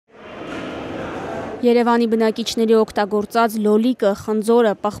Երևանի բնակիչների օգտագործած լոլիկը, խնձորը,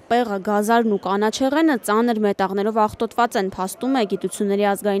 պղպեղը, գազարն ու կանաչեղենը ծանր մետաղներով աղտոտված են, փաստում է Գիտությունների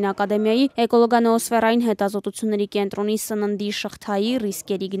ազգային ակադեմիայի էկոլոգանոոսֆերային հետազոտությունների կենտրոնի սննդի, շղթայի,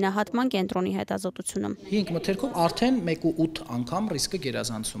 ռիսկերի գնահատման կենտրոնի հետազոտությունը։ 5 մթերքով արդեն 1.8 անգամ ռիսկը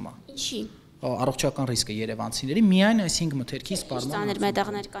գերազանցում է։ Ինչի՞։ Առողջական ռիսկը երևանցիների միայն այս 5 մթերքի սպառման։ Ծանր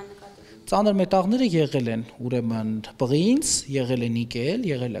մետաղներ կան նկատի։ Ծանր մետաղները եղել են ուրեմն պղինձ, եղել է նիկել,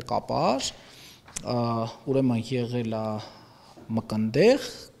 եղել է կապար, ուրեմն եղել է մկնդեղ,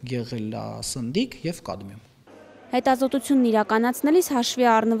 եղել է սնդիկ եւ կադմիում։ Հետազոտությունն իրականացնելիս հաշվի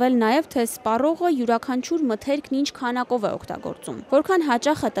առնվել նաև, թե սպառողը յուրաքանչյուր մթերքն ինչ քանակով է օգտագործում։ Որքան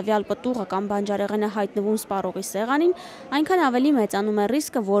հաճախ է տվյալ պտուղը կամ բանջարեղենը հայտնվում սպառողի սեղանին, այնքան ավելի մեծանում է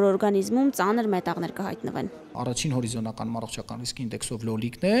ռիսկը, որ օրգանիզմում ծանր մետաղներ կհայտնվեն։ Առաջին հորիզոնական առողջական ռիսկի ինդեքսով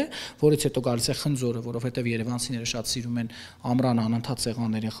լոլիկն է, որից հետո գալիս է խնձորը, որովհետև երևանցիները շատ սիրում են ամռան անընդհատ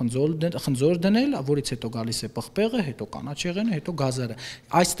սեղաններին խնձոր դնել, որից հետո գալիս է պղպեղը, հետո կանաչեղենը, հետո գազարը։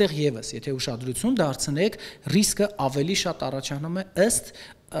 Այստեղ եւս, եթե ուշադրություն դարձնեք, ռիսկը ավելի շատ առաջանում է ըստ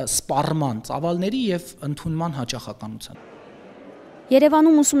սպառման ծավալների եւ ընդունման հաճախականության։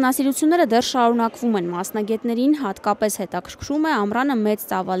 Երևանում ուսումնասիրությունները դեռ շարունակվում են, մասնագետներին հատկապես հետաքրքրում է ամռանը մեծ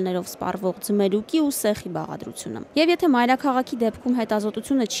ծավալներով սպառվող ձմերուկի ու սեխի բաղադրությունը։ Եվ եթե մայրաքաղաքի դեպքում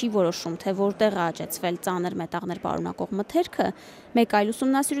հետազոտությունը չի որոշում, թե որտեղ է աճեցվել ծանր մետաղներ պարունակող մթերքը, մեկ այլ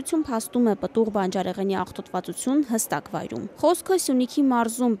ուսումնասիրություն փաստում է պտուղ բանջարեղենի աղտոտվածություն հստակ վայրում։ Խոսքը Սյունիքի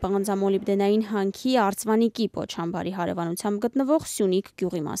մարզում պղնձամոլիբդենային հանքի Արծվանիկի պոչամբարի հարևանությամբ գտնվող Սյունիք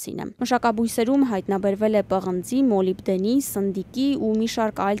գյուղի մասին է։ Մշակաբույսերում հայտնաբերվել է պղնձի, մոլիբդենի, սնդիկի ու մի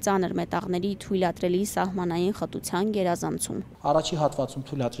շարք այլ ծանր մետաղների թույլատրելի սահմանային խտության գերազանցում։ Առաջի հատվածում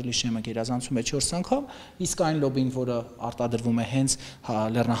թույլատրելի շեմը գերազանցում է 4 անգամ, իսկ այն լոբին, որը արտադրվում է հենց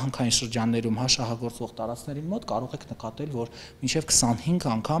լեռնահանքային շրջաններում հաշահագործվող տարածքների մոտ, կարող եք նկատել, որ մինչև 25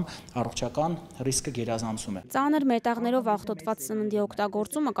 անգամ առողջական ռիսկը գերազանցում է։ Ծանր մետաղներով աղտոտված սննդի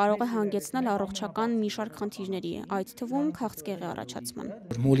օգտագործումը կարող է հանգեցնել առողջական մի շարք խնդիրների, այդ թվում քաղցկեղի առաջացման։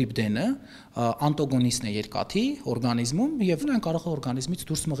 Մոլիբդենը անտագոնիստ է երկաթի օրգանիզմում եւ այն կարող է օրգանիզմից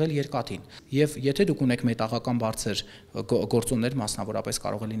դուրս մղել երկաթին։ Եվ եթե դուք ունեք մետաղական բարձր գործոններ, մասնավորապես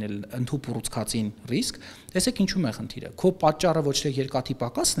կարող է լինել ընդհուպ ուռուցքածին ռիսկ, տեսեք ինչու է խնդիրը։ Քո պատճառը ոչ թե երկաթի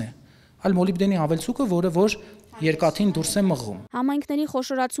պակասն է, այլ մոլիբդենի ավելցուկը, որը որ երկաթին դուրս է մղում։ Համայնքների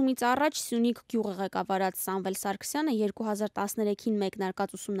խոշորացումից առաջ Սյունիք գյուղը ղեկավարած Սամվել Սարգսյանը 2013-ին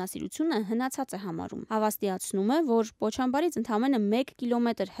մեկնարկած ուսումնասիրությունը հնացած է համարում։ Հավաստիացնում է, որ Պոչամբարից ընդամենը 1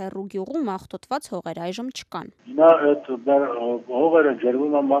 կիլոմետր հեռու գյուղում աղտոտված հողեր այժմ չկան։ Նա այդ հողերը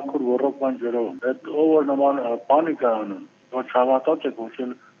ջրվում է մաքուր ոռոգման ջրով։ Այդ ով նման պանիկա անում, ոչ հավատաց եք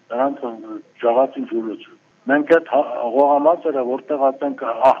ոչել նրանց ժաղացին ջուրը։ Մենք այդ հողամասերը, որտեղ ասենք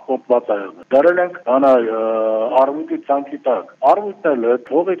աղտոտված է եղել, դրել ենք արմուտի ցանկի տակ։ Արմուտն էլ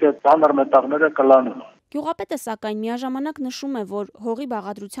այդ հողից այդ ծանր մետաղները կլանում։ Գյուղապետը սակայն միաժամանակ նշում է, որ հողի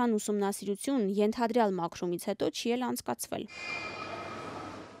բաղադրության ուսումնասիրություն ենթադրյալ մաքրումից հետո չի էլ անցկացվել։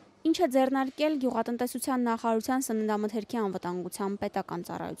 Ինչ է ձեռնարկել Գյուղատնտեսության նախարարության սննդամթերքի անվտանգության պետական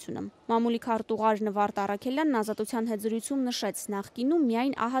ծառայությունը։ Մամուլի քարտուղար Նվարդ Առաքելյանն Ազատության հետ զրույցում նշեց, նախկինում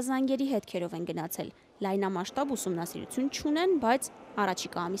միայն ահազանգերի հետքերով են գնացել։ Լայնամասշտաբ ուսումնասիրություն չունեն, բայց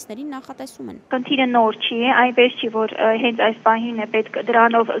առաջիկա ամիսներին նախատեսում են։ Խնդիրը նոր չի, այնպես չի, որ հենց այս պահին է պետք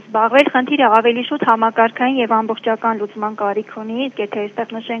դրանով զբաղվել, խնդիրը ավելի շուտ համակարգային եւ ամբողջական լուծման կարիք ունի, իսկ եթե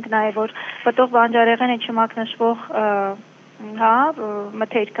այստեղ նշենք նաեւ, որ պտուղ բանջարեղենը չմակնշվող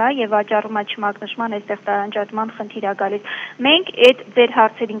մթերք է եւ վաճառում է չմակնշման, այստեղ տարանջատման խնդիր է գալիս։ Մենք այդ ձեր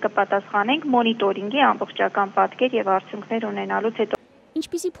հարցերին կպատասխանենք մոնիտորինգի ամբողջական պատկեր եւ արդյունքներ ունենալուց հետո։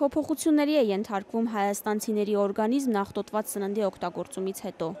 Ինչպիսի փոփոխությունների է ենթարկվում հայաստանցիների օրգանիզմն աղտոտված սննդի օգտագործումից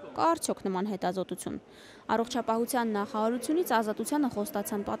հետո։ Կա արդյոք նման հետազոտություն։ Առողջապահության նախարարությունից Ազատությանը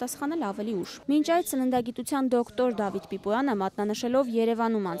խոստացան պատասխանել ավելի ուշ։ Մինչ այդ սննդագիտության դոկտոր Դավիթ Պիպոյանը մատնանշելով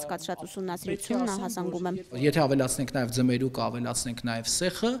Երևանում անցկացրած ուսումնասիրությունն ահազանգում է։ Եթե ավելացնենք նաև ձմերուկը, ավելացնենք նաև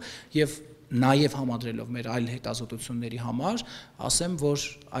սեխը եւ նաև համադրելով մեր այլ հետազոտությունների համար, ասեմ, որ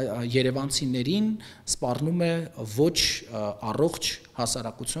երևանցիներին սպառնում է ոչ առողջ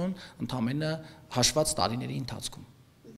հասարակություն ընդամենը հաշված տարիների ընթացքում։